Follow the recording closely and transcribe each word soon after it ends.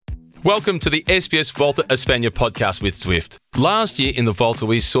Welcome to the SBS Vuelta Espana podcast with Zwift. Last year in the Vuelta,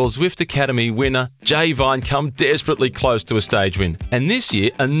 we saw Zwift Academy winner Jay Vine come desperately close to a stage win. And this year,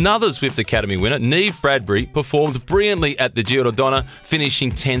 another Zwift Academy winner, Neve Bradbury, performed brilliantly at the Giro d'Onna,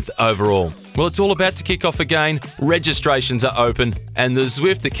 finishing 10th overall. Well, it's all about to kick off again. Registrations are open and the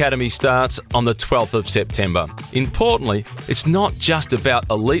Zwift Academy starts on the 12th of September. Importantly, it's not just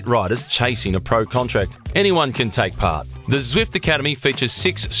about elite riders chasing a pro contract. Anyone can take part. The Zwift Academy features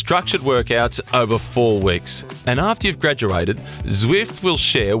 6 structured workouts over 4 weeks. And after you've graduated, Zwift will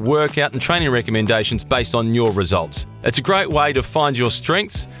share workout and training recommendations based on your results. It's a great way to find your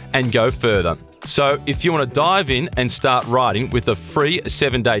strengths and go further. So if you want to dive in and start riding with a free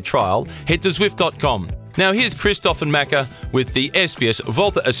 7-day trial, head to Zwift.com. Now here's Christophe and Macka with the SBS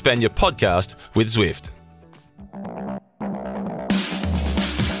Vuelta Espana podcast with Zwift.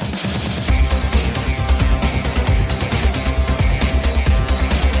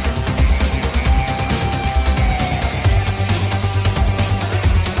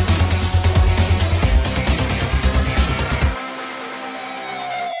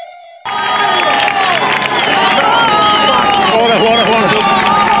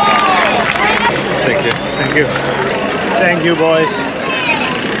 Thank you, boys.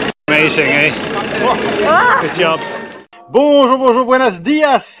 Amazing, eh? Good job. Bonjour, buenos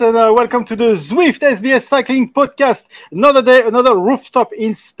dias, and welcome to the Zwift SBS Cycling Podcast. Another day, another rooftop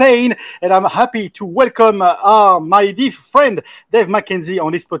in Spain, and I'm happy to welcome my dear friend, Dave Mackenzie,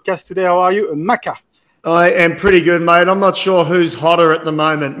 on this podcast today. How are you, Macka? I am pretty good, mate. I'm not sure who's hotter at the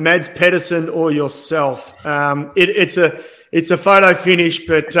moment, Mads Pedersen or yourself. It's a photo finish,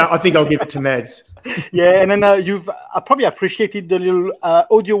 but I think I'll give it to Mads. Yeah, and then you've probably appreciated the little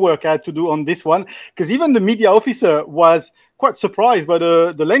audio work I had to do on this one, because even the media officer was quite surprised by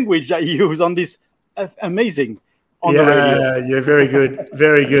the language that you use on this. Amazing. On the radio. Yeah,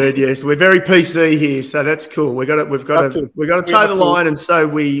 very good. Yes, we're very PC here, so that's cool. We've got to toe the line, and so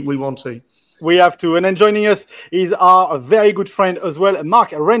we want to. We have to. And then joining us is our very good friend as well,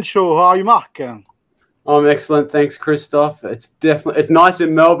 Mark Renshaw. How are you, Mark? I'm excellent, thanks, Christophe. It's nice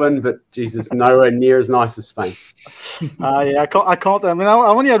in Melbourne, but Jesus, nowhere near as nice as Spain. Yeah, I can't. I mean, I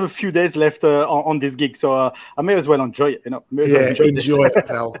only have a few days left on this gig, so I may as well enjoy it. Enjoy it,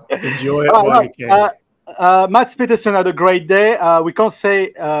 pal. Enjoy it while you can. Mads Pedersen had a great day. We can't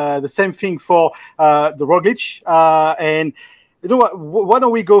say the same thing for the Roglic, and. You know what? Why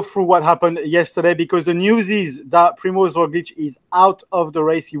don't we go through what happened yesterday? Because the news is that Primoz Roglic is out of the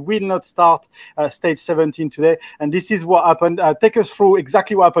race. He will not start stage 17 today. And this is what happened. Take us through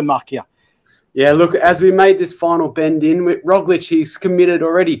exactly what happened, Mark, here. Yeah, look, as we made this final bend in, with Roglic, he's committed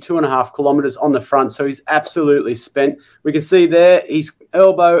already 2.5 kilometres on the front, so he's absolutely spent. We can see there his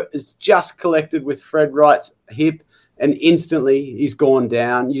elbow is just collected with Fred Wright's hip, and instantly he's gone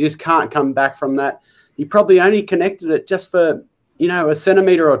down. You just can't come back from that. He probably only connected it just for a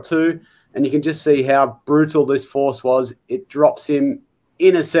centimetre or two, and you can just see how brutal this force was. It drops him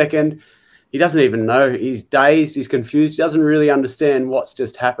in a second. He doesn't even know. He's dazed. He's confused. He doesn't really understand what's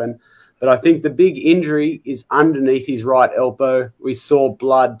just happened. But I think the big injury is underneath his right elbow. We saw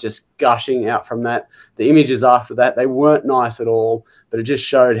blood just gushing out from that. The images after that, they weren't nice at all, but it just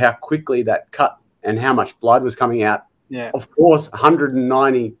showed how quickly that cut and how much blood was coming out. Yeah. Of course,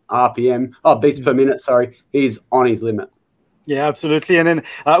 190 beats per minute, he's on his limit. Yeah, absolutely. And then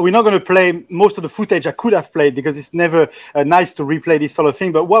we're not going to play most of the footage I could have played because it's never nice to replay this sort of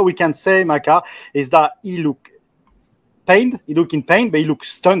thing. But what we can say, Macka, is that he looked pained. He looked in pain, but he looked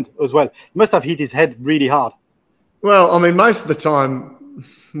stunned as well. He must have hit his head really hard. Well, I mean, most of the time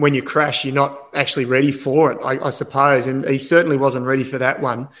when you crash, you're not actually ready for it, I suppose. And he certainly wasn't ready for that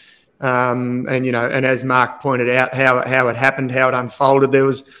one. And as Mark pointed out, how it happened, how it unfolded, there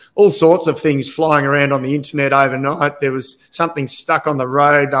was all sorts of things flying around on the internet overnight. There was something stuck on the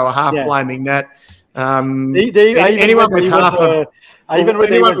road. They were half blaming that. Anyone with half a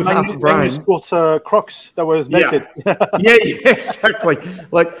brain. Crocs that was melted. Yeah, exactly.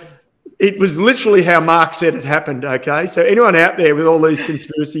 Like, it was literally how Mark said it happened, okay? So anyone out there with all these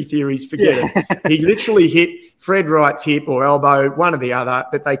conspiracy theories, forget it. He literally hit Fred Wright's hip or elbow, one or the other,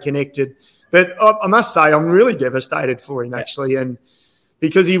 but they connected. But I must say, I'm really devastated for him, actually, and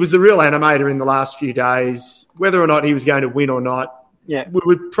because he was the real animator in the last few days. Whether or not he was going to win or not, we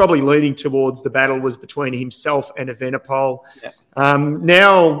were probably leaning towards the battle was between himself and Evenepoel. Yeah.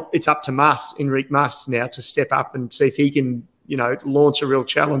 Now it's up to Enric Mas now to step up and see if he can, launch a real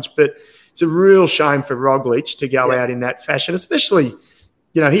challenge. But it's a real shame for Roglic to go out in that fashion, especially –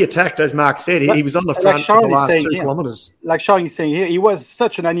 he attacked, as Mark said. He was on the front for the last 2 kilometres. Like Charles is saying here, he was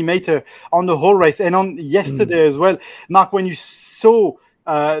such an animator on the whole race and on yesterday as well. Mark, when you saw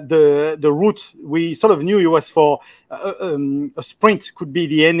the route. We sort of knew it was for a sprint could be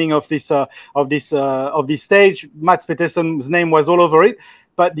the ending of this stage. Mats Petersen's name was all over it,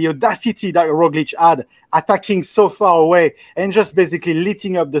 but the audacity that Roglic had, attacking so far away and just basically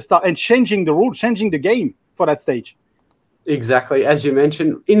lighting up the start and changing the rule, changing the game for that stage. Exactly. As you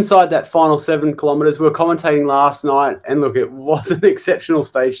mentioned, inside that final 7 kilometres, we were commentating last night, and look, it was an exceptional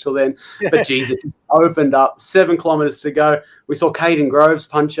stage till then. But geez, it just opened up. 7 kilometres to go. We saw Caden Groves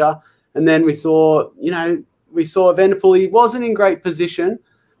puncher, and then we saw Evenepoel. He wasn't in great position,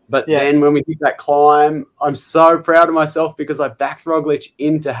 but then when we hit that climb, I'm so proud of myself because I backed Roglic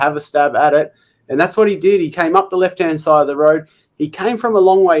in to have a stab at it, and that's what he did. He came up the left-hand side of the road. He came from a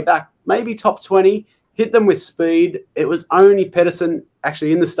long way back, maybe top 20, hit them with speed. It was only Pedersen,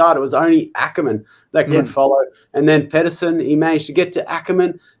 actually in the start, it was only Ackerman that could follow. And then Pedersen, he managed to get to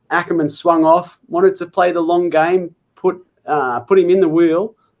Ackerman. Ackerman swung off, wanted to play the long game, put him in the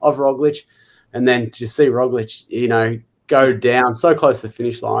wheel of Roglic. And then to see Roglic, go down so close to the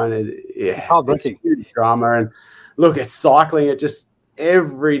finish line. It's heartbreaking. It's huge drama. And look, it's cycling. It just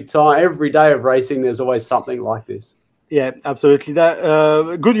every day of racing, there's always something like this. Yeah, absolutely.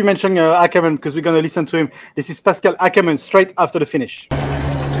 That good you mentioned Ackerman because we're going to listen to him. This is Pascal Ackerman straight after the finish.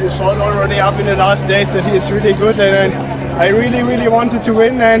 He showed already up in the last days that he is really good, and I really, really wanted to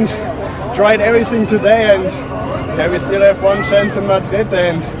win and tried everything today. And we still have one chance in Madrid,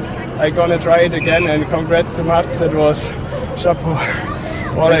 and I'm gonna try it again. And congrats to Mats. That was chapeau.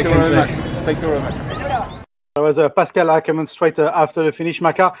 What I can say. Thank you very much. That was Pascal Ackerman straight after the finish.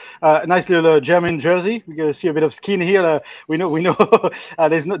 Macka, nice little German jersey. We can see a bit of skin here. We know.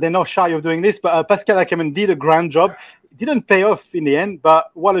 They're not shy of doing this, but Pascal Ackerman did a grand job. It didn't pay off in the end,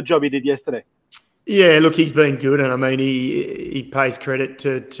 but what a job he did yesterday. Yeah, look, he's been good, and I mean, he pays credit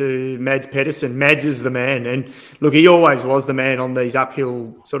to Mads Pedersen. Mads is the man, and look, he always was the man on these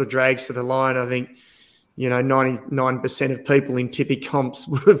uphill sort of drags to the line. I think 99% of people in tippy comps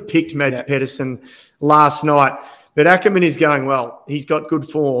would have picked Mads Pedersen last night. But Ackerman is going well. He's got good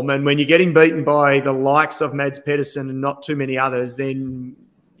form. And when you're getting beaten by the likes of Mads Pedersen and not too many others, then,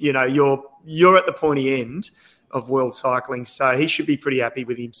 you're at the pointy end of world cycling. So he should be pretty happy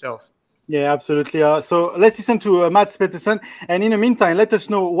with himself. Yeah, absolutely. So let's listen to Mads Pedersen. And in the meantime, let us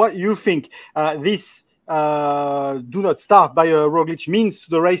know what you think this do not start by Roglic means to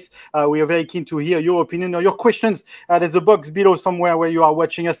the race. We are very keen to hear your opinion or your questions. There's a box below somewhere where you are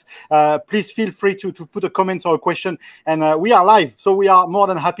watching us. Please feel free to put a comment or a question. And we are live, so we are more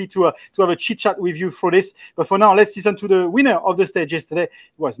than happy to have a chit chat with you through this. But for now, let's listen to the winner of the stage yesterday. It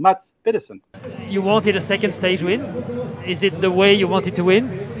was Mads Pedersen. You wanted a second stage win. Is it the way you wanted to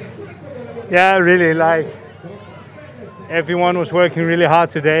win? Yeah, really. Like everyone was working really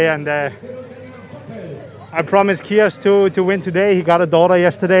hard today, and I promised Kiers to win today. He got a daughter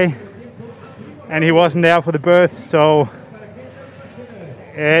yesterday, and he wasn't there for the birth, so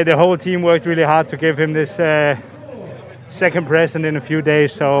the whole team worked really hard to give him this second present in a few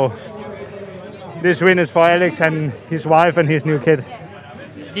days. So this win is for Alex and his wife and his new kid.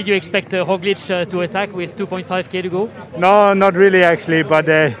 Did you expect Roglic to attack with 2.5k to go? No, not really actually, but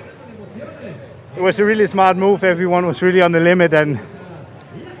it was a really smart move. Everyone was really on the limit, and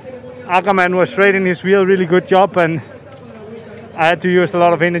Ackerman was straight in his wheel, really good job, and I had to use a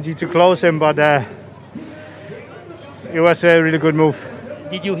lot of energy to close him, but it was a really good move.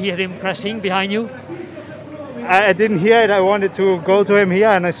 Did you hear him crashing behind you? I didn't hear it. I wanted to go to him here,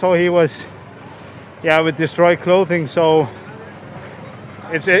 and I saw he was, with destroyed clothing, so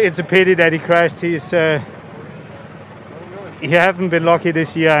it's a pity that he crashed. He hasn't been lucky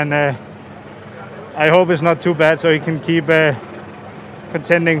this year, and I hope it's not too bad, so he can keep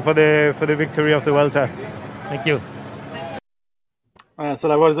contending for the victory of the Vuelta. Thank you. So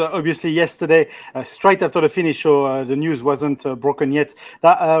that was obviously yesterday, straight after the finish, so the news wasn't broken yet,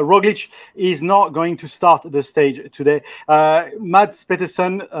 that Roglic is not going to start the stage today. Mads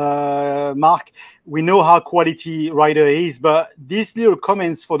Pedersen, Mark, we know how quality rider he is, but these little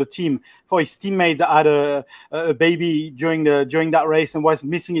comments for the team, for his teammates that had a baby during that race and was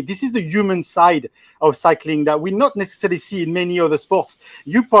missing it. This is the human side of cycling that we not necessarily see in many other sports.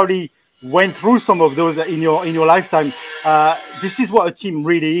 You probably went through some of those in your lifetime. This is what a team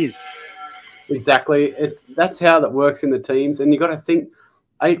really is. Exactly. That's how that works in the teams. And you got to think,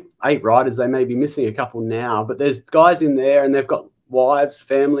 eight riders, they may be missing a couple now, but there's guys in there and they've got wives,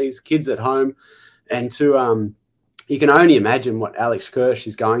 families, kids at home. And you can only imagine what Alex Kirsch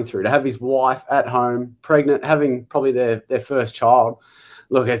is going through, to have his wife at home, pregnant, having probably their first child.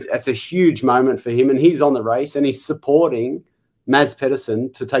 Look, it's a huge moment for him, and he's on the race and he's supporting Mads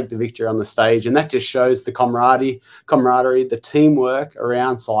Pedersen to take the victory on the stage. And that just shows the camaraderie, the teamwork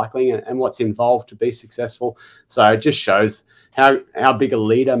around cycling and what's involved to be successful. So it just shows how big a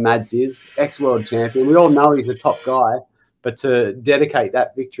leader Mads is, ex-world champion. We all know he's a top guy, but to dedicate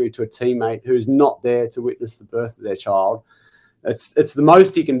that victory to a teammate who's not there to witness the birth of their child, it's the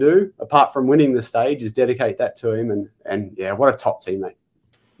most he can do, apart from winning the stage, is dedicate that to him. And yeah, what a top teammate.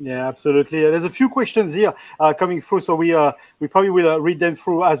 Yeah, absolutely. There's a few questions here coming through, so we probably will read them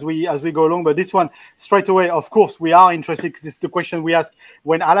through as we go along. But this one, straight away, of course, we are interested because it's the question we asked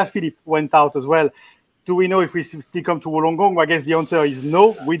when Alaphilippe went out as well. Do we know if we still come to Wollongong? I guess the answer is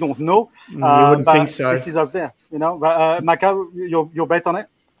no. We don't know. You wouldn't think so. This is up there, you know. But Macka, your bet on it?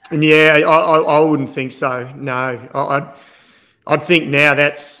 And yeah, I wouldn't think so. No, I'd think now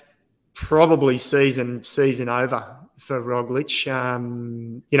that's probably season over for Roglic.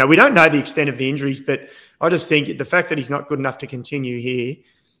 We don't know the extent of the injuries, but I just think the fact that he's not good enough to continue here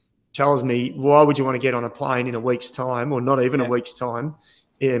tells me, why would you want to get on a plane in a week's time, or not even a week's time?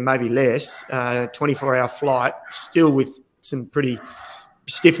 Yeah, maybe less, 24-hour flight, still with some pretty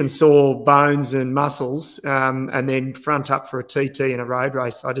stiff and sore bones and muscles, and then front up for a TT in a road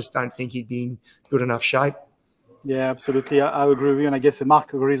race. I just don't think he'd be in good enough shape. Yeah, absolutely. I agree with you, and I guess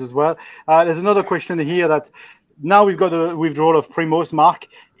Mark agrees as well. There's another question here that now we've got the withdrawal of Primoz. Mark,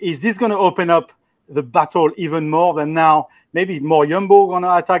 is this going to open up the battle even more than now? Maybe more Jumbo going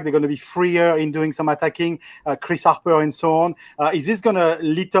to attack. They're going to be freer in doing some attacking. Chris Harper and so on. Is this going to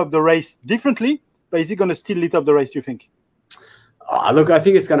lit up the race differently? But is it going to still lit up the race, do you think? Look, I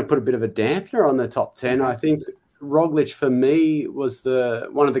think it's going to put a bit of a dampener on the top 10. I think Roglic, for me, was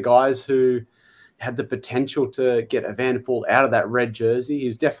one of the guys who had the potential to get a Van der Poel out of that red jersey.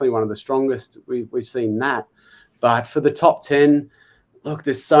 He's definitely one of the strongest. We've seen that. But for the top 10, look,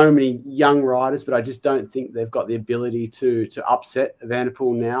 there's so many young riders, but I just don't think they've got the ability to upset Van der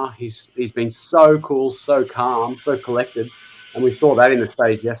Poel now. He's been so cool, so calm, so collected. And we saw that in the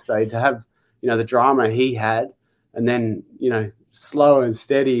stage yesterday, to have, the drama he had, and then, slow and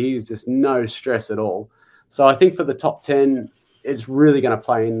steady. He's just no stress at all. So I think for the top 10, it's really going to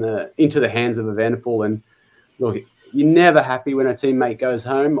play into the hands of a Van der Poel. And look, you're never happy when a teammate goes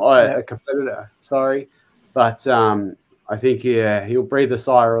home, or a competitor, sorry. But I think, he'll breathe a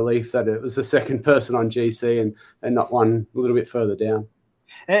sigh of relief that it was the second person on GC and not one a little bit further down.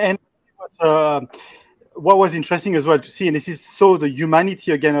 And what was interesting as well to see, and this is so the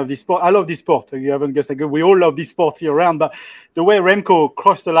humanity again of this sport. I love this sport. You haven't guessed. We all love this sport here around. But the way Remco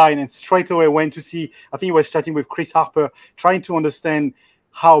crossed the line and straight away went to see, I think he was chatting with Chris Harper, trying to understand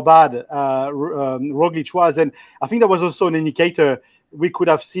how bad Roglic was. And I think that was also an indicator we could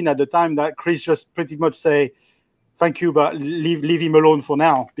have seen at the time that Chris just pretty much say, thank you, but leave him alone for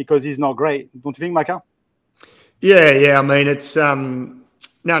now because he's not great. Don't you think, Macka? Yeah. I mean, it's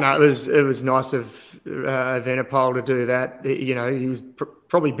it was nice of Van der Poel to do that. He was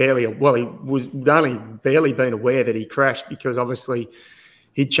probably he was only barely been aware that he crashed, because obviously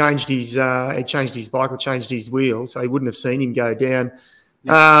he changed his bike or changed his wheel, so he wouldn't have seen him go down.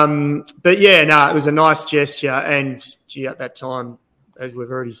 Yeah. It was a nice gesture, and at that time, as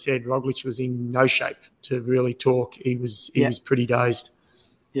we've already said, Roglic was in no shape to really talk. He was pretty dazed.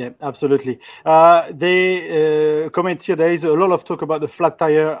 Yeah, absolutely. They comment here, there is a lot of talk about the flat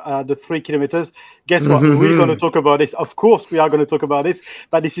tire, the 3 kilometers. Guess what? We're going to talk about this. Of course, we are going to talk about this,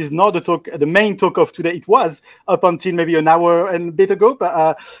 but this is not the main talk of today. It was up until maybe an hour and a bit ago,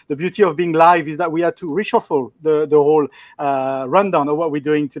 but the beauty of being live is that we had to reshuffle the whole rundown of what we're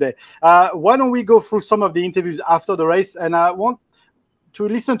doing today. Why don't we go through some of the interviews after the race? And I want to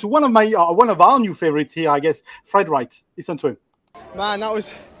listen to one of our new favorites here, I guess, Fred Wright. Listen to him. Man, that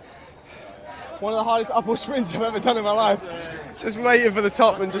was one of the hardest uphill sprints I've ever done in my life. Just waiting for the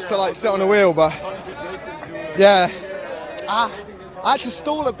top and just to sit on the wheel, but yeah, I had to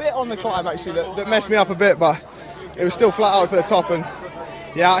stall a bit on the climb actually. That messed me up a bit, but it was still flat out to the top. And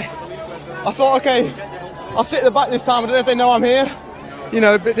yeah, I thought, okay, I'll sit at the back this time. I don't know if they know I'm here.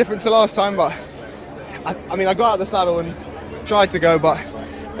 A bit different to last time, but I got out of the saddle and tried to go, but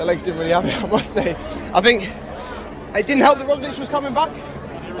the legs didn't really have it, I must say. I think it didn't help that Roglic was coming back.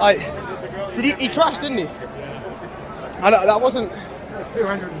 He crashed, didn't he? That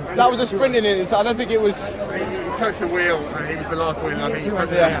was a sprint in it, so I don't think it was. He touched the wheel, and he was the last wheel, and I think he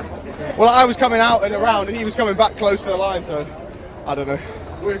touched the wheel. Well, I was coming out and around, and he was coming back close to the line, so I don't know.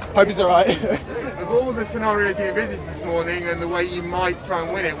 Hope he's all right. Of all the scenarios you envisaged this morning and the way you might try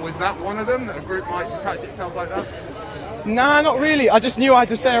and win it, was that one of them, that a group might detach itself like that? Nah, not really. I just knew I had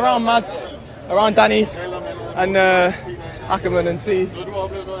to stay around Mads, around Danny and Ackerman and see.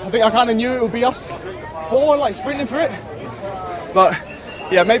 I think I kind of knew it would be us 4 sprinting for it. But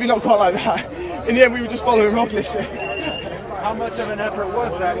yeah, maybe not quite like that. In the end, we were just following Roglic. How much of an effort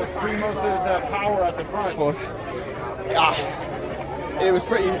was that with Primoz's power at the front? It was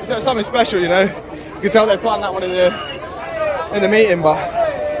something special, you know. You could tell they planned that one in the meeting, but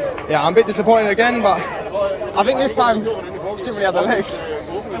yeah, I'm a bit disappointed again. But I think this time just didn't really have the legs.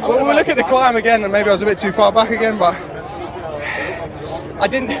 We'll look at the climb again, and maybe I was a bit too far back again, but we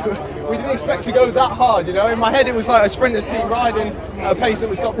didn't expect to go that hard, you know. In my head, it was like a sprinter's team riding at a pace that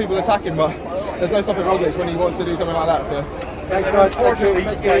would stop people attacking, but there's no stopping Roglic when he wants to do something like that. So, thanks, guys. Unfortunately,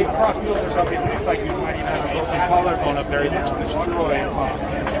 cross wheels or something. It looks like you might even have a collarbone up there. He looks destroyed.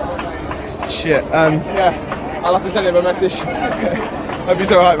 Shit. Yeah, I'll have to send him a message. Hope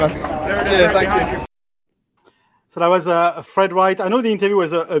he's all right, man. Cheers. Thank you. So that was Fred Wright. I know the interview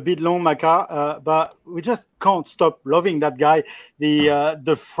was a bit long, Macka, but we just can't stop loving that guy.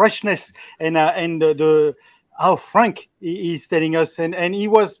 The freshness and the how frank he's telling us, and he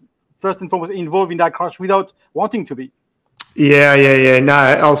was first and foremost involved in that crash without wanting to be. Yeah. No,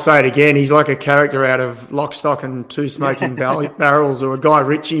 I'll say it again. He's like a character out of Lock, Stock and Two Smoking Barrels or a Guy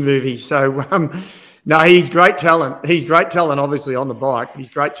Ritchie movie. So, no, he's great talent. He's great talent, obviously, on the bike.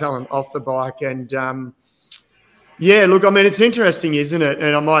 He's great talent off the bike. And, yeah, look, I mean, it's interesting, isn't it?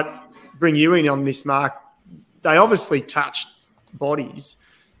 And I might bring you in on this, Mark. They obviously touched bodies,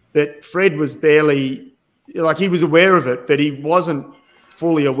 but Fred was barely, like, he was aware of it, but he wasn't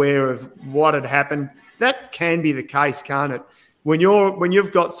fully aware of what had happened. That can be the case, can't it? When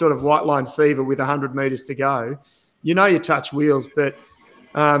you've got sort of white line fever with 100 metres to go, you know you touch wheels, but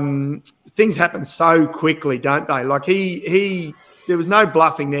things happen so quickly, don't they? Like there was no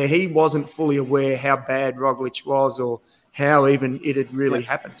bluffing there. He wasn't fully aware how bad Roglic was or how even it had really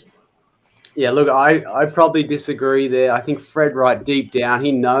happened. Yeah, look, I probably disagree there. I think Fred Wright, deep down,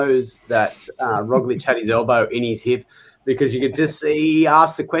 he knows that Roglic had his elbow in his hip, because you could just see he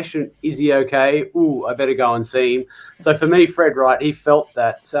asked the question, is he okay? Ooh, I better go and see him. So for me, Fred Wright, he felt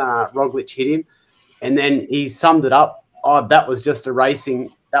that Roglic hit him, and then he summed it up. Oh, that was just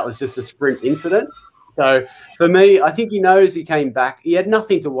a sprint incident. So for me, I think he knows he came back. He had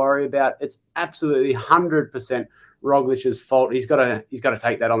nothing to worry about. It's absolutely 100% Roglic's fault. He's got to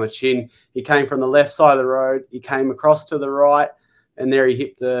take that on the chin. He came from the left side of the road. He came across to the right, and there he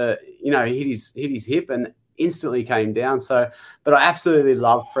hit his hip and instantly came down. So, but I absolutely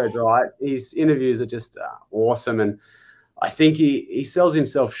love Fred Wright. His interviews are just awesome, and I think he sells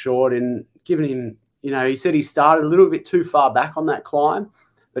himself short in giving him. He said he started a little bit too far back on that climb,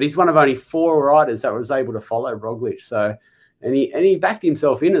 but he's one of only 4 riders that was able to follow Roglic. So, and he backed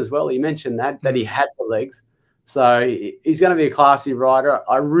himself in as well. He mentioned that he had the legs. So he's going to be a classy rider.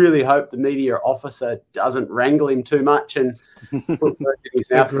 I really hope the media officer doesn't wrangle him too much and put words in his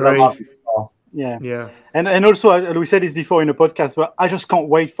mouth. Yeah. And also, we said this before in the podcast, but I just can't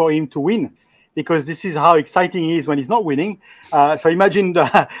wait for him to win, because this is how exciting he is when he's not winning. So imagine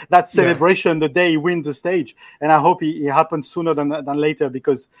that celebration the day he wins the stage. And I hope it happens sooner than later,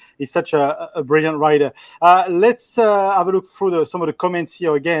 because he's such a brilliant rider. Let's have a look through some of the comments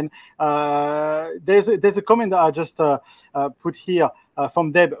here again. There's a comment that I just put here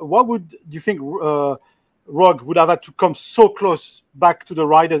from Deb. What do you think Rog would have had to come so close back to the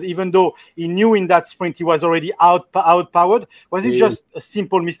riders, even though he knew in that sprint he was already outpowered? Was it just a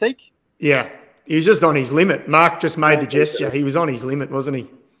simple mistake? Yeah, he was just on his limit. Mark just made the gesture. He was on his limit, wasn't he?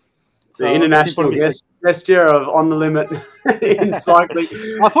 The international gesture of on the limit in cycling.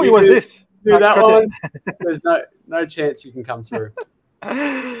 I thought it was this. Do that one. There's no chance you can come through.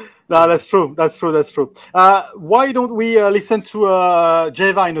 No, that's true. Why don't we listen to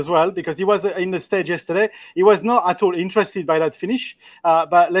Jay Vine as well? Because he was in the stage yesterday. He was not at all interested by that finish.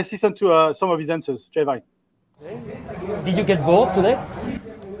 But let's listen to some of his answers. Jay Vine. Did you get bored today?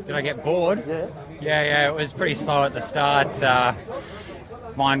 Did I get bored? Yeah. It was pretty slow at the start.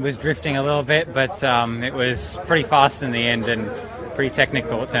 Mine was drifting a little bit, but it was pretty fast in the end and pretty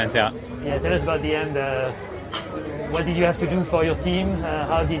technical, it turns out. Yeah, tell us about the end. What did you have to do for your team?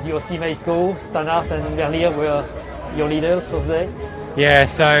 How did your teammates go? Stannard and Merlier were your leaders for the day? Yeah,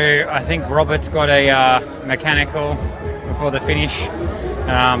 so I think Robert's got a mechanical before the finish.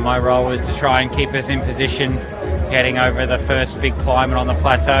 My role was to try and keep us in position heading over the first big climb on the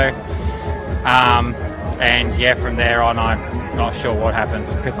plateau. And yeah, from there on, I'm not sure what happened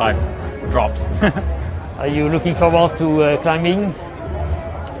because I dropped. Are you looking forward to climbing?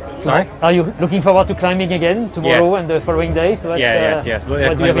 Sorry? Are you looking forward to climbing again tomorrow and the following days? Yes. What do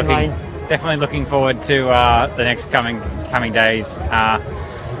you have in mind? Definitely looking forward to the next coming days.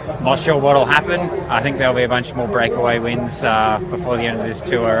 Not sure what will happen. I think there'll be a bunch more breakaway wins before the end of this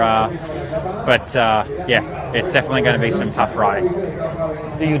tour. Yeah, it's definitely going to be some tough riding.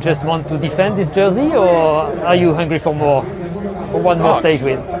 Do you just want to defend this jersey, or are you hungry for more? For one more stage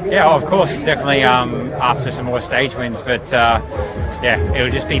win? Yeah, of course, definitely after some more stage wins. But yeah,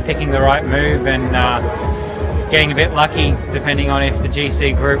 it'll just be picking the right move and getting a bit lucky, depending on if the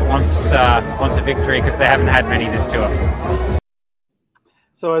GC group wants a victory, because they haven't had many this tour.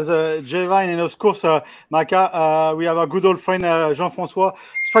 So as J-Vine and of course Macka, we have our good old friend Jean-François,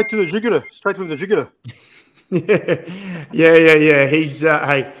 straight with the jugular. Yeah. He's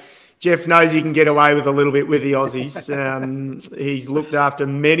hey, Jeff knows he can get away with a little bit with the Aussies. He's looked after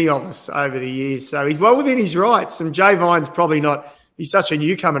many of us over the years, so he's well within his rights. And J-Vine's probably not. He's such a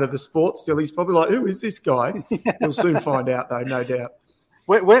newcomer to the sport still. He's probably like, who is this guy? He'll soon find out, though, no doubt.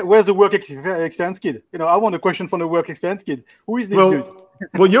 Where's the work experience kid? I want a question from the work experience kid. Who is this dude?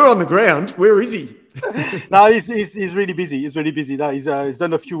 Well, you're on the ground. Where is he? No, he's really busy. He's really busy. No, he's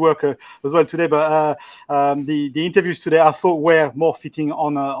done a few work as well today. But the interviews today, I thought, were more fitting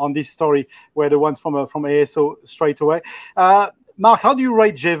on this story, were the ones from ASO straight away. Mark, how do you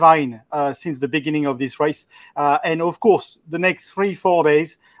rate J-Vine since the beginning of this race? And of course, the next 3-4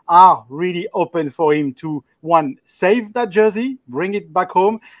 days are really open for him to, one, save that jersey, bring it back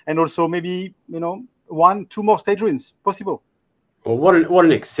home, and also maybe 1-2 more stage wins possible. Well, what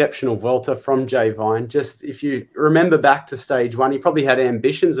an exceptional Vuelta from J-Vine. Just if you remember back to stage 1, he probably had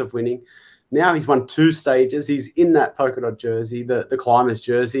ambitions of winning. Now he's won 2 stages. He's in that polka dot jersey, the climbers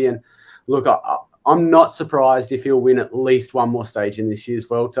jersey. And look, I'm not surprised if he'll win at least 1 more stage in this year's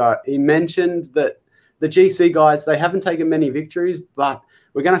Vuelta. He mentioned that the GC guys, they haven't taken many victories, but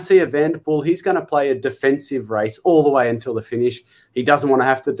we're going to see a Van der Poel. He's going to play a defensive race all the way until the finish. He doesn't want to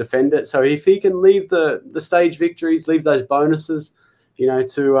have to defend it. So if he can leave the stage victories, leave those bonuses,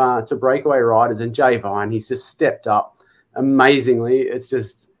 to breakaway riders, and J-Vine, he's just stepped up amazingly.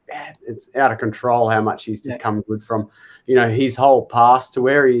 It's out of control how much he's just come good from, his whole past to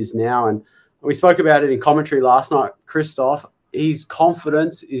where he is now. And we spoke about it in commentary last night, Christophe. His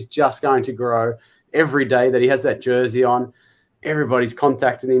confidence is just going to grow every day that he has that jersey on. Everybody's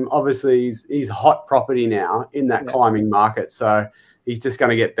contacting him. Obviously, he's hot property now in that climbing market. So he's just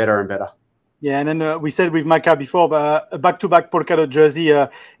going to get better and better. Yeah, and then we said with Macka before, but a back-to-back polka dot jersey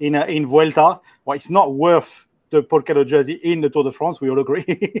in Vuelta, well, it's not worth the polka dot jersey in the Tour de France. We all agree,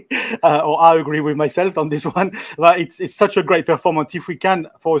 or I agree with myself on this one. But it's such a great performance. If we can,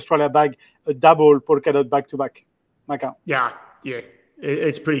 for Australia bag, a double polka dot back-to-back. Macka. Yeah,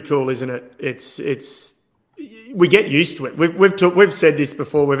 it's pretty cool, isn't it? It's we get used to it. We've said this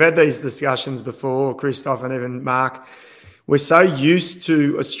before. We've had these discussions before, Christophe and even Mark. We're so used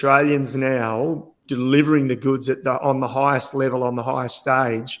to Australians now delivering the goods on the highest level, on the highest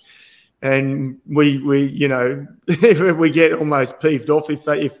stage, and we we get almost peeved off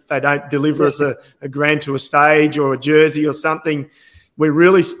if they don't deliver us a Grand Tour stage or a jersey or something. We're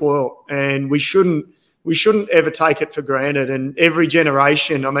really spoiled, and we shouldn't ever take it for granted. And every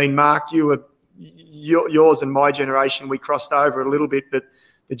generation, I mean, Mark, yours and my generation, we crossed over a little bit, but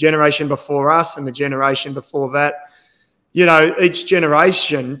the generation before us and the generation before that, each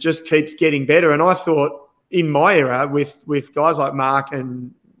generation just keeps getting better. And I thought in my era with guys like Mark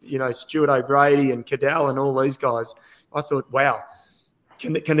and, Stuart O'Grady and Cadell and all these guys, I thought, wow,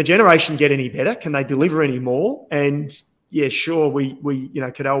 can the generation get any better? Can they deliver any more? And yeah, sure, we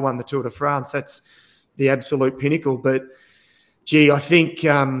Cadell won the Tour de France. That's the absolute pinnacle. But gee, I think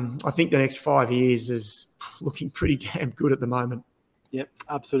the next 5 years is looking pretty damn good at the moment. Yep,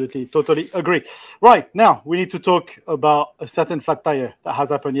 absolutely. Totally agree. Right, now we need to talk about a certain flat tire that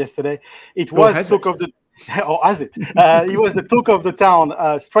has happened yesterday. It was talk of the or has it? It was the talk of the town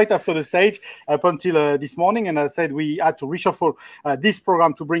straight after the stage up until this morning, and I said we had to reshuffle this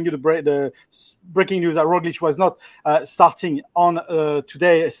program to bring you the breaking news that Roglic was not starting on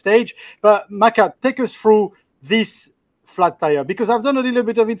today's stage. But Macka, take us through this flat tire, because I've done a little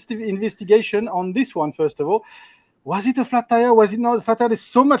bit of investigation on this one. First of all, was it a flat tire? Was it not a flat tire? There's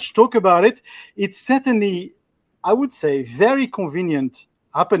so much talk about it. It's certainly, I would say, very convenient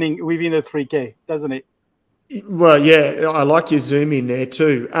happening within a 3K, doesn't it? Well, yeah, I like your zoom in there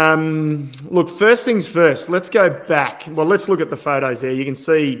too. Look, first things first, let's go back. Well, let's look at the photos there. You can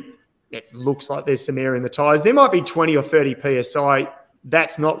see it looks like there's some air in the tyres. There might be 20 or 30 PSI.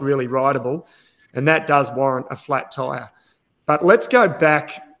 That's not really rideable, and that does warrant a flat tyre. But let's go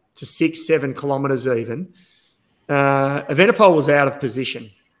back to 6-7 kilometres even. Evenepoel was out of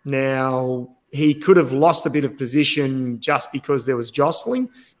position. Now, he could have lost a bit of position just because there was jostling,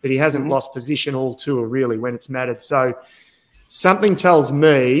 but he hasn't lost position all tour really when it's mattered. So something tells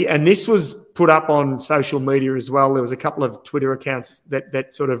me, and this was put up on social media as well, there was a couple of Twitter accounts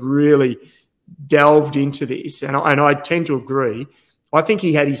that sort of really delved into this, and I tend to agree. I think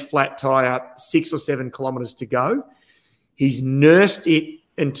he had his flat tyre 6 or 7 kilometres to go. He's nursed it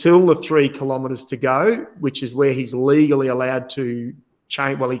until the 3 kilometres to go, which is where he's legally allowed to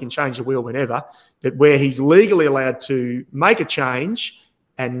change. Well, he can change the wheel whenever, but where he's legally allowed to make a change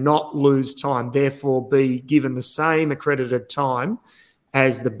and not lose time, therefore be given the same accredited time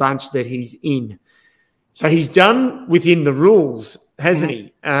as the bunch that he's in. So he's done within the rules, hasn't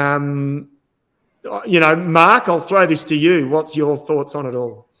he? Mark, I'll throw this to you. What's your thoughts on it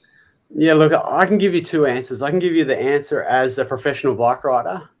all? Yeah, look, I can give you 2 answers. I can give you the answer as a professional bike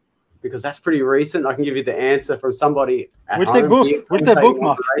rider, because that's pretty recent. I can give you the answer from somebody at home. With their book,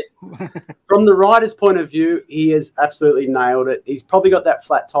 Mark. From the rider's point of view, he has absolutely nailed it. He's probably got that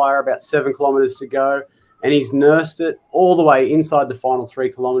flat tyre about 7 kilometres to go, and he's nursed it all the way inside the final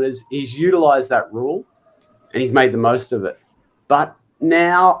 3 kilometres. He's utilised that rule, and he's made the most of it. But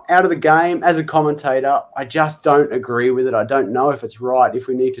now, out of the game, as a commentator, I just don't agree with it. I don't know if it's right, if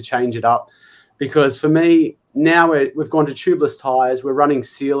we need to change it up. Because for me, now we've gone to tubeless tyres. We're running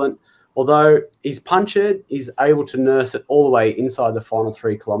sealant. Although he's punctured, he's able to nurse it all the way inside the final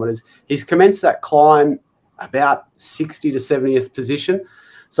 3 kilometres. He's commenced that climb about 60 to 70th position.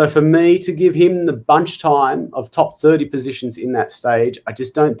 So for me, to give him the bunch time of top 30 positions in that stage, I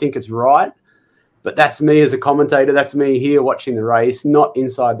just don't think it's right. But that's me as a commentator. That's me here watching the race, not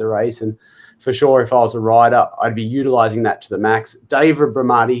inside the race. And for sure, if I was a rider, I'd be utilising that to the max. David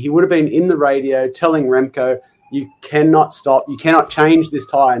Bramati, he would have been in the radio telling Remco, you cannot stop. You cannot change this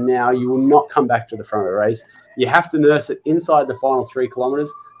tyre now. You will not come back to the front of the race. You have to nurse it inside the final 3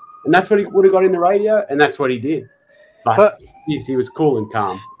 kilometres. And that's what he would have got in the radio, and that's what he did. But he was cool and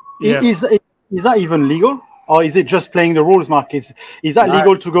calm. Yeah. Is that even legal? Or is it just playing the rules, Mark? Is that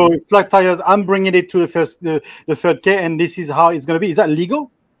legal to go with flat tires? I'm bringing it to the third K, and this is how it's going to be. Is that legal?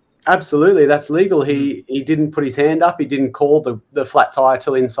 Absolutely, that's legal. He didn't put his hand up. He didn't call the flat tire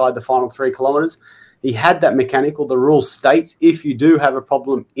till inside the final 3 kilometres. He had that mechanical. The rule states if you do have a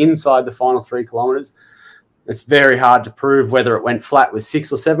problem inside the final 3 kilometres, it's very hard to prove whether it went flat with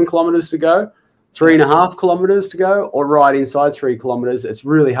 6 or 7 kilometres to go, 3.5 kilometres to go, or right inside 3 kilometres. It's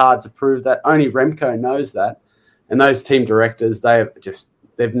really hard to prove that. Only Remco knows that. And those team directors, they've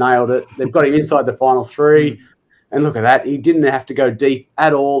nailed it. They've got him inside the final 3. And look at that. He didn't have to go deep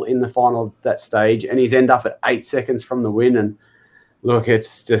at all in the final of that stage. And he's end up at 8 seconds from the win. And look,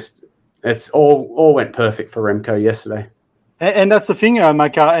 it's all went perfect for Remco yesterday. And that's the thing,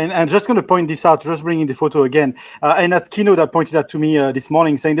 Macka, and I'm just going to point this out, just bringing the photo again. And that's Kino that pointed out to me this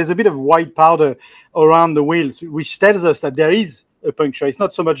morning, saying there's a bit of white powder around the wheels, which tells us that there is a puncture. It's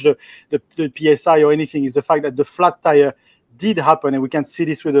not so much the PSI or anything, it's the fact that the flat tire did happen, and we can see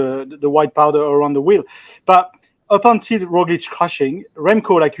this with the white powder around the wheel. But up until Roglic crashing,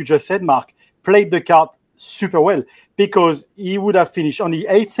 Remco, like you just said, Mark, played the card super well, because he would have finished only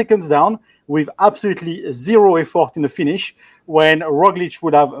 8 seconds down with absolutely zero effort in the finish, when Roglic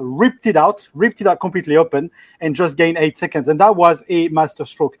would have ripped it out completely open, and just gained 8 seconds. And that was a master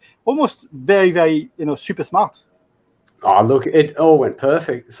stroke. Almost very, very, super smart. Oh, look, it all went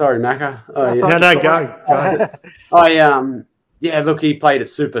perfect. Sorry, Macka. Go. Look, he played it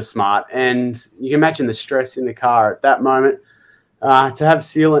super smart. And you can imagine the stress in the car at that moment. To have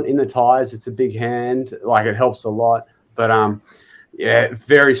sealant in the tyres, it's a big hand. Like, it helps a lot. But,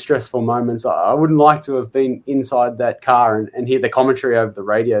 very stressful moments. I wouldn't like to have been inside that car and hear the commentary over the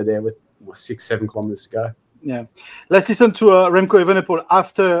radio there with 6-7 kilometres to go. Yeah. Let's listen to Remco Evenepoel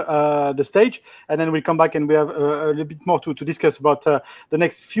after the stage, and then we'll come back and we have a little bit more to discuss about the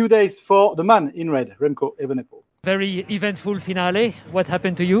next few days for the man in red, Remco Evenepoel. Very eventful finale. What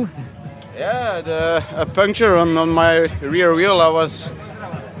happened to you? Yeah, a puncture on my rear wheel.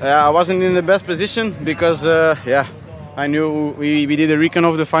 I wasn't in the best position because I knew we did a recon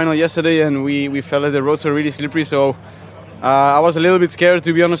of the final yesterday, and we felt that the roads were really slippery, so I was a little bit scared,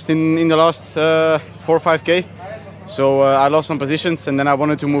 to be honest, in the last 4 or 5K. So I lost some positions, and then I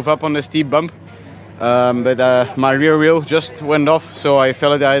wanted to move up on the steep bump. But my rear wheel just went off, so I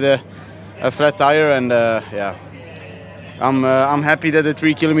felt that I had a flat tire, and I'm happy that the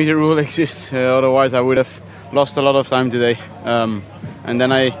 3 kilometer rule exists. Otherwise, I would have lost a lot of time today. And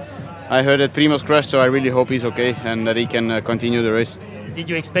then I heard that Primoz crashed, so I really hope he's okay and that he can continue the race. Did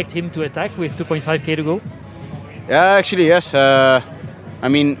you expect him to attack with 2.5K to go? Yeah, actually, yes. I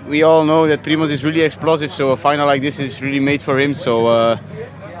mean, we all know that Primoz is really explosive, so a final like this is really made for him. So,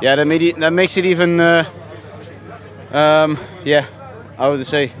 that makes it even, I would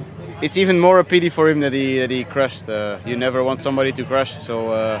say, it's even more a pity for him that he crashed. You never want somebody to crash,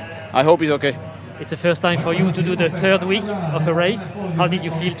 so I hope he's okay. It's the first time for you to do the third week of a race. How did you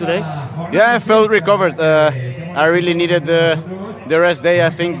feel today? Yeah, I felt recovered. I really needed the rest day,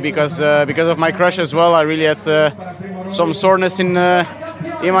 I think, because of my crash as well. I really had some soreness in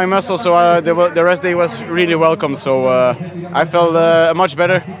my muscles, so the rest day was really welcome. So I felt much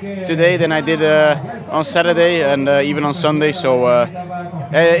better today than I did on Saturday and even on Sunday. So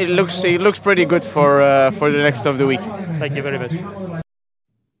it looks pretty good for the next of the week. Thank you very much.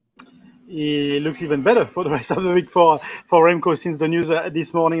 It looks even better for the rest of the week for Remco since the news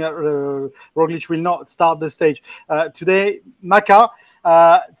this morning that Roglic will not start the stage. Today, Macka,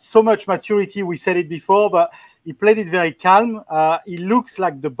 so much maturity, we said it before, but he played it very calm. He looks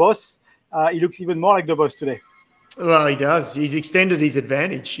like the boss. He looks even more like the boss today. Well, he does. He's extended his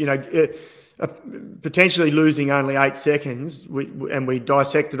advantage. Potentially losing only 8 seconds, and we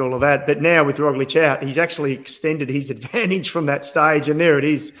dissected all of that. But now with Roglic out, he's actually extended his advantage from that stage, and there it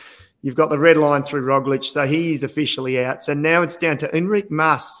is. You've got the red line through Roglic, so he is officially out. So now it's down to Enric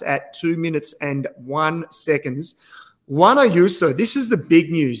Mas at 2 minutes and 1 second. Juan Ayuso, this is the big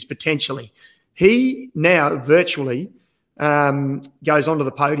news potentially. He now virtually goes onto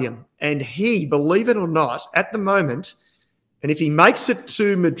the podium. And he, believe it or not, at the moment, and if he makes it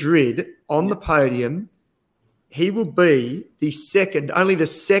to Madrid on the podium, he will be only the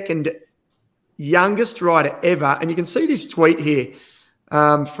second youngest rider ever. And you can see this tweet here.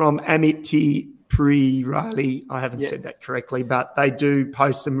 From Amity Pre-Riley. I haven't said that correctly, but they do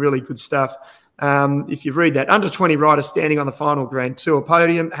post some really good stuff. If you read that, under 20 rider standing on the final Grand Tour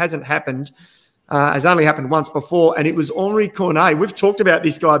podium hasn't happened, has only happened once before, and it was Henri Cornet. We've talked about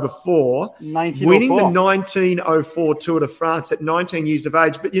this guy before, winning the 1904 Tour de France at 19 years of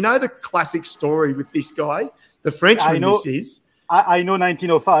age. But you know the classic story with this guy, the Frenchman this is? I know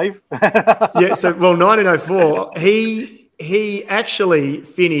 1905. Yeah, so, 1904, he actually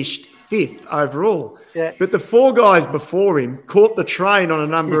finished 5th overall. Yeah. But the 4 guys before him caught the train on a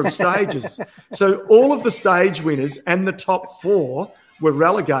number of stages. So all of the stage winners and the top 4 were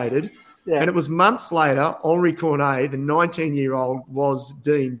relegated. Yeah. And it was months later, Henri Cornet, the 19-year-old, was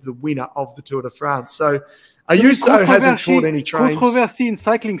deemed the winner of the Tour de France. So Ayuso hasn't caught any trains. Controversy in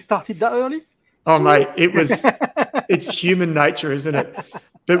cycling started that early? Oh, mate, it's human nature, isn't it?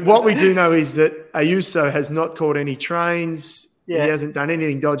 But what we do know is that Ayuso has not caught any trains. Yeah. He hasn't done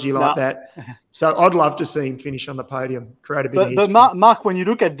anything dodgy like that. So I'd love to see him finish on the podium, create a bit of history. But Mark, when you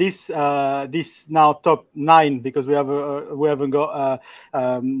look at this now top 9, because we haven't got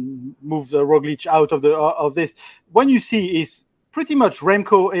moved Roglic out of this, when you see is pretty much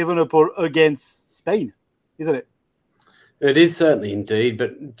Remco Evenepoel against Spain, isn't it? It is certainly indeed,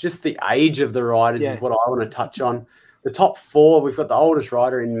 but just the age of the riders is what I want to touch on. The top 4, we've got the oldest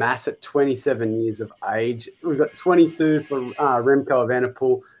rider in Mas at 27 years of age. We've got 22 for Remco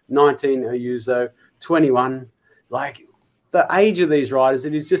Evenepoel, 19 Ayuso, 21. Like, the age of these riders,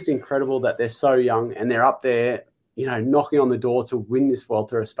 it is just incredible that they're so young and they're up there, knocking on the door to win this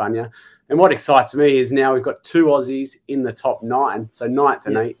Vuelta a Espana. And what excites me is now we've got 2 Aussies in the top 9, so 9th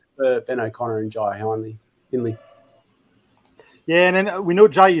and 8th for Ben O'Connor and Jai Hindley. Yeah, and then we know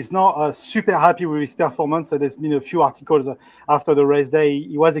Jai is not super happy with his performance. So there's been a few articles after the race day.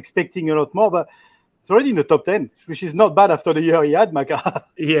 He was expecting a lot more, but it's already in the top 10, which is not bad after the year he had, Macka.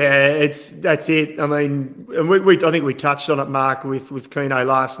 Yeah, that's it. I mean, I think we touched on it, Mark, with Kino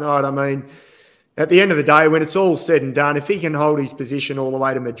last night. I mean, at the end of the day, when it's all said and done, if he can hold his position all the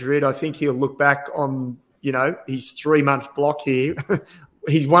way to Madrid, I think he'll look back on, his 3-month block here.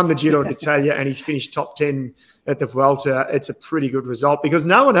 He's won the Giro d'Italia and he's finished top 10 at the Vuelta. It's a pretty good result because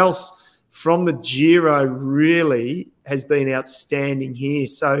no one else from the Giro really has been outstanding here.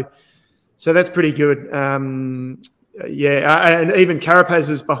 So that's pretty good. And even Carapaz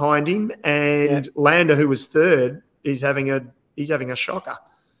is behind him, and Landa, who was 3rd, is having a shocker.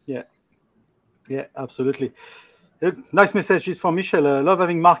 Yeah, absolutely. Nice messages from Michel. Love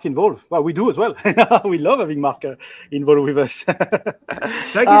having Mark involved. Well, we do as well. We love having Mark involved with us.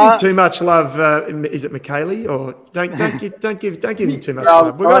 Don't give him too much love. Is it Michele? Or don't give him too much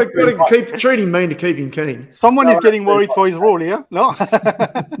love. We've got to keep treating him mean to keep him keen. Someone is getting worried for his role here. No,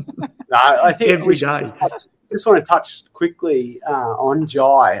 I think every day. Just want to touch quickly on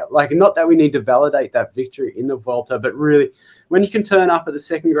Jai. Like, not that we need to validate that victory in the Vuelta, but really, when you can turn up at the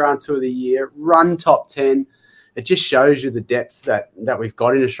second Grand Tour of the year, run top 10. It just shows you the depth that we've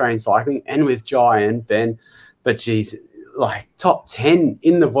got in Australian cycling and with Jai and Ben. But, geez, like top 10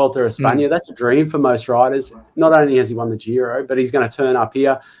 in the Vuelta of Espana. That's a dream for most riders. Not only has he won the Giro, but he's going to turn up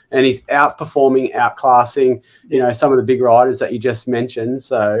here and he's outperforming, outclassing, some of the big riders that you just mentioned.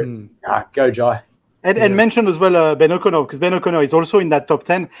 So go Jai. And mention as well Ben O'Connor, because Ben O'Connor is also in that top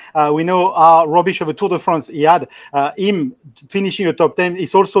 10. We know how rubbish of a Tour de France he had. Him finishing a top 10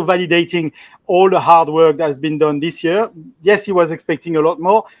 is also validating all the hard work that has been done this year. Yes, he was expecting a lot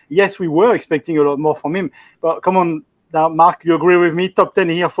more. Yes, we were expecting a lot more from him. But come on, now, Mark, you agree with me? Top 10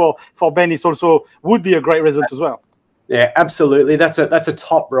 here for Ben is also would be a great result as well. Yeah, absolutely. That's a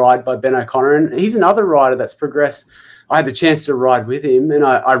top ride by Ben O'Connor. And he's another rider that's progressed. I had the chance to ride with him, and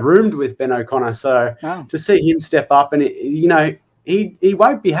I roomed with Ben O'Connor. So to see him step up, and he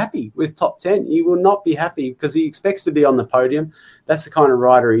won't be happy with top 10. He will not be happy because he expects to be on the podium. That's the kind of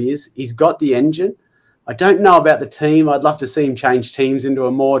rider he is. He's got the engine. I don't know about the team. I'd love to see him change teams into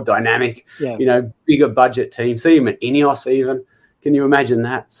a more dynamic, bigger budget team. See him at Ineos even. Can you imagine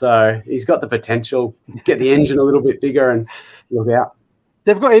that? So he's got the potential. Get the engine a little bit bigger and look out.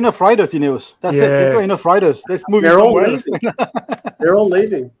 They've got enough riders, Ineos. That's it. They've got enough riders. Let's move They're all leaving. They're all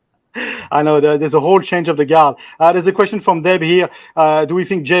leaving. I know there's a whole change of the guard. There's a question from Deb here. Do we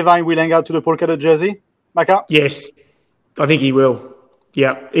think Jay Vine will hang out to the polka dot jersey? Macka? Yes, I think he will.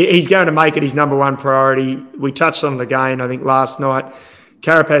 Yeah, he's going to make it his number one priority. We touched on it again, I think, last night.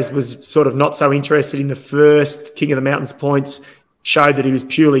 Carapaz was sort of not so interested in the first King of the Mountains points, showed that he was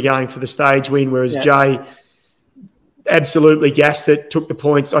purely going for the stage win, whereas Jay absolutely gassed it, took the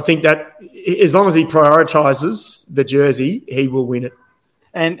points. I think that as long as he prioritises the jersey, he will win it.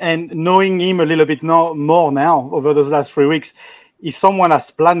 And knowing him a little bit more now over those last 3 weeks, if someone has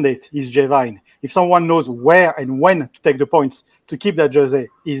planned it, it's Jay Vine. If someone knows where and when to take the points to keep that jersey,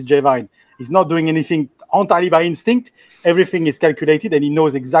 it's Jay Vine. He's not doing anything entirely by instinct. Everything is calculated, and he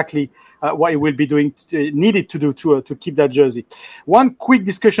knows exactly what he will be doing, needed to do to keep that jersey. One quick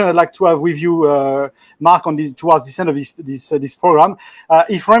discussion I'd like to have with you, Mark, on this towards the end of this program.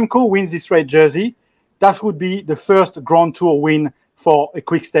 If Remco wins this red jersey, that would be the first Grand Tour win for a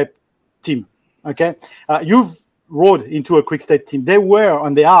Quick Step team. Okay, you've rode into a Quick Step team. They were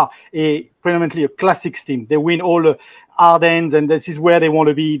and they are predominantly a classics team. They win all the Ardennes, and this is where they want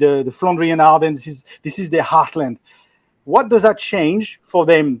to be. The Flandrian Ardennes. This is their heartland. What does that change for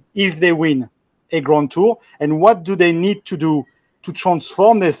them if they win a Grand Tour? And what do they need to do to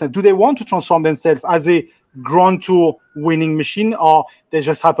transform themselves? Do they want to transform themselves as a Grand Tour winning machine, or they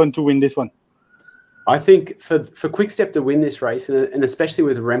just happen to win this one? I think for Quick-Step to win this race, and especially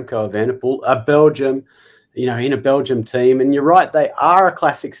with Remco Evenepoel, a Belgium, in a Belgium team, and you're right, they are a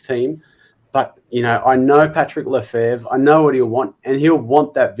classics team, but, I know Patrick Lefebvre, I know what he'll want, and he'll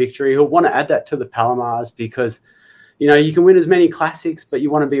want that victory. He'll want to add that to the Palomars because, you can win as many classics, but you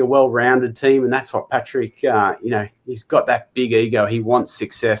want to be a well-rounded team, and that's what Patrick, he's got that big ego. He wants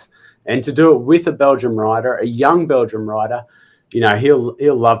success, and to do it with a Belgium rider, a young Belgium rider, he'll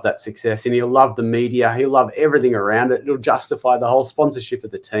love that success, and he'll love the media. He'll love everything around it. It'll justify the whole sponsorship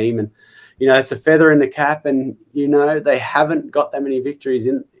of the team, and it's a feather in the cap. And they haven't got that many victories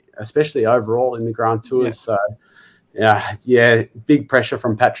especially overall in the Grand Tours. Yeah. So big pressure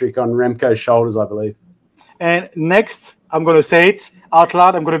from Patrick on Remco's shoulders, I believe. And next, I'm going to say it out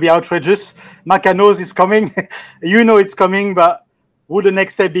loud. I'm going to be outrageous. Macka knows it's coming. It's coming, but would the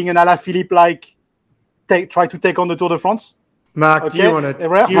next step being an Alaphilippe try to take on the Tour de France? Mark, okay. Do you want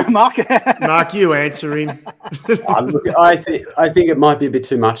to? Mark, Mark, you answer him. Look, I think it might be a bit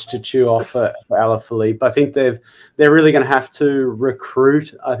too much to chew off for Alaphilippe. I think they're really going to have to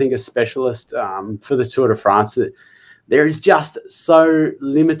recruit, I think, a specialist for the Tour de France. There is just so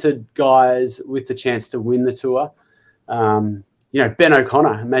limited guys with the chance to win the Tour. Ben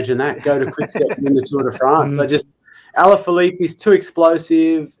O'Connor, imagine that, go to Quick-Step win the Tour de France. So Alaphilippe is too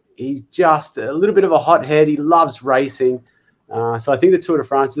explosive. He's just a little bit of a hothead. He loves racing. So I think the Tour de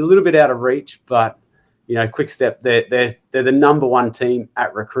France is a little bit out of reach, but Quick-Step, they're the number one team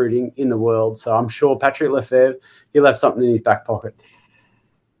at recruiting in the world. So I'm sure Patrick Lefebvre, he'll have something in his back pocket.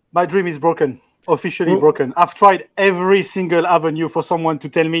 My dream is broken, officially broken. I've tried every single avenue for someone to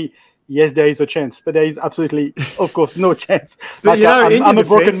tell me, yes, there is a chance, but there is absolutely, of course, no chance. But I'm a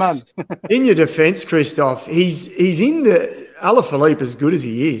broken man. In your defence, Christophe, he's in the Alaphilippe as good as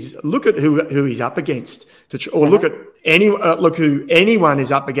he is. Look at who he's up against, look at who anyone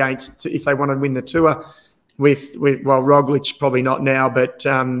is up against if they want to win the Tour. With Roglic probably not now, but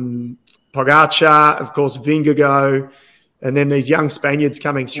Pogacar, of course, Vingegaard, and then these young Spaniards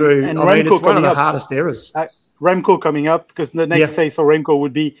coming through. And it's one of the hardest eras. Remco coming up, because the next phase for Remco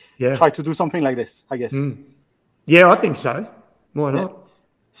would be try to do something like this, I guess. Yeah, I think so. Why not?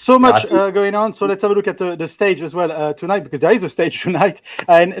 So much going on. So let's have a look at the stage as well tonight, because there is a stage tonight,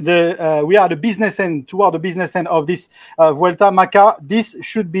 and we are the business end, toward the business end of this Vuelta. Macka, this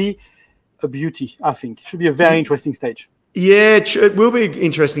should be a beauty. I think it should be a very interesting stage. Yeah, it will be an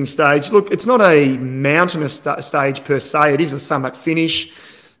interesting stage. Look, it's not a mountainous stage per se. It is a summit finish,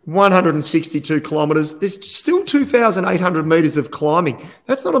 162 kilometres. There's still 2,800 metres of climbing.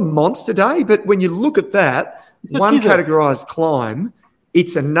 That's not a monster day, but when you look at that, one categorised climb,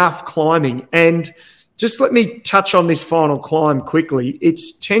 it's enough climbing. And just let me touch on this final climb quickly.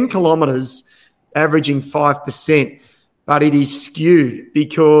 It's 10 kilometres, averaging 5%, but it is skewed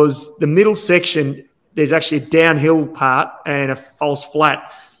because the middle section, there's actually a downhill part and a false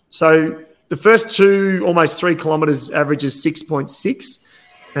flat. So the first almost 3 kilometres averages 6.6,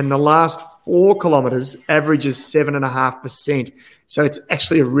 and the last 4 kilometres averages 7.5%. So it's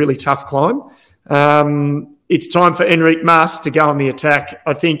actually a really tough climb. It's time for Enric Mas to go on the attack.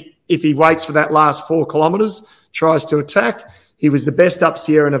 I think if he waits for that last 4 kilometres, tries to attack, he was the best up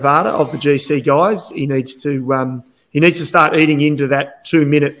Sierra Nevada of the GC guys. He needs to start eating into that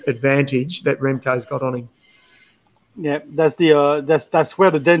 2-minute advantage that Remco's got on him. Yeah, that's where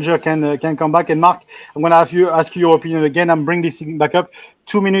the danger can come back. And Mark, I'm going to ask you your opinion again. I'm bringing this thing back up.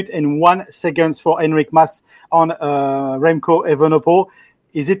 2 minutes and 1 second for Enric Mas on Remco Evenepoel.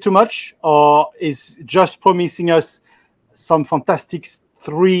 Is it too much, or is just promising us some fantastic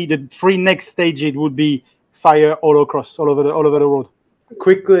the 3 next stage? It would be fire all over the road.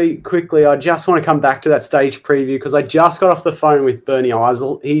 Quickly, I just want to come back to that stage preview because I just got off the phone with Bernie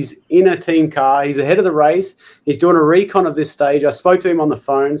Eisel. He's in a team car. He's ahead of the race. He's doing a recon of this stage. I spoke to him on the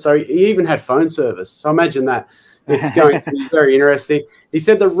phone, so he even had phone service. So imagine that. It's going to be very interesting. He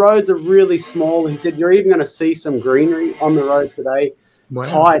said the roads are really small. He said you're even going to see some greenery on the road today. Wow.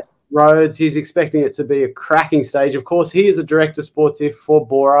 Tight roads. He's expecting it to be a cracking stage. Of course, he is a director sportif for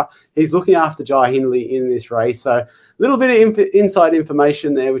Bora. He's looking after Jai Hindley in this race. So a little bit of inside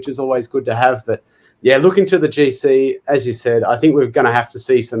information there, which is always good to have. But yeah, looking to the GC, as you said, I think we're going to have to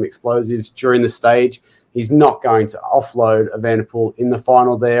see some explosives during the stage. He's not going to offload Evenepoel in the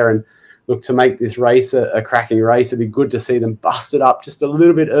final there. And look, to make this race a cracking race, it'd be good to see them bust it up just a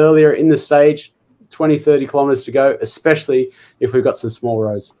little bit earlier in the stage, 20, 30 kilometres to go, especially if we've got some small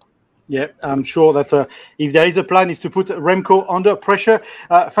roads. Yeah, I'm sure that if there is a plan, is to put Remco under pressure.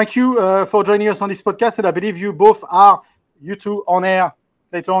 Thank you for joining us on this podcast, and I believe you two on air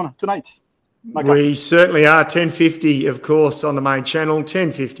later on tonight. Macka. We certainly are. 10:50, of course, on the main channel,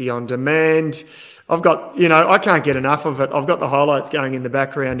 10:50 on demand. I've got, I can't get enough of it. I've got the highlights going in the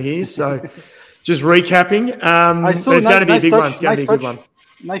background here, so just recapping. There's going to be a big one. It's going to be a good one.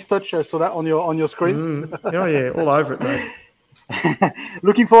 Nice touch. So that on your screen. Oh yeah, all over it, mate.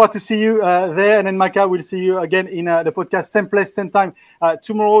 Looking forward to see you there, and then Macka, we'll see you again in the podcast, same place, same time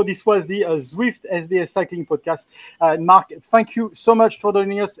tomorrow. This was the Zwift SBS Cycling Podcast. Mark, thank you so much for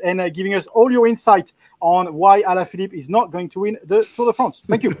joining us and giving us all your insight on why Alaphilippe is not going to win the Tour de France.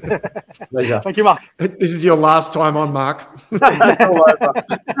 Thank you. Pleasure. Thank you, Mark. This is your last time on, Mark. That's all over.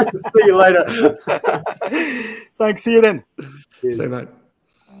 See you later. Thanks. See you then. Cheers. See you, mate.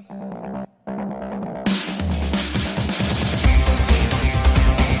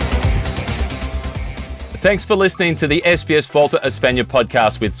 Thanks for listening to the SBS Volta Espana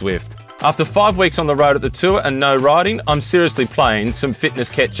podcast with Zwift. After 5 weeks on the road at the Tour and no riding, I'm seriously playing some fitness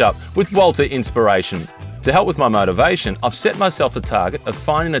catch-up with Volta Inspiration. To help with my motivation, I've set myself a target of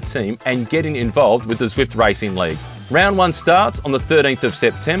finding a team and getting involved with the Zwift Racing League. Round 1 starts on the 13th of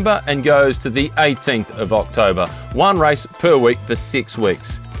September and goes to the 18th of October. 1 race per week for 6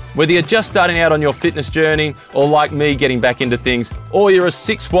 weeks. Whether you're just starting out on your fitness journey, or like me getting back into things, or you're a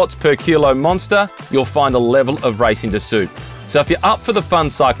 6 watts per kilo monster, you'll find a level of racing to suit. So if you're up for the fun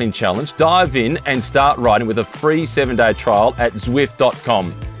cycling challenge, dive in and start riding with a free 7-day trial at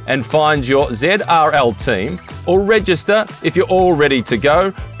Zwift.com and find your ZRL team, or register if you're all ready to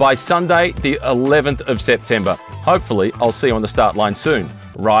go by Sunday the 11th of September. Hopefully I'll see you on the start line soon.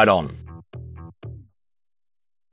 Ride on.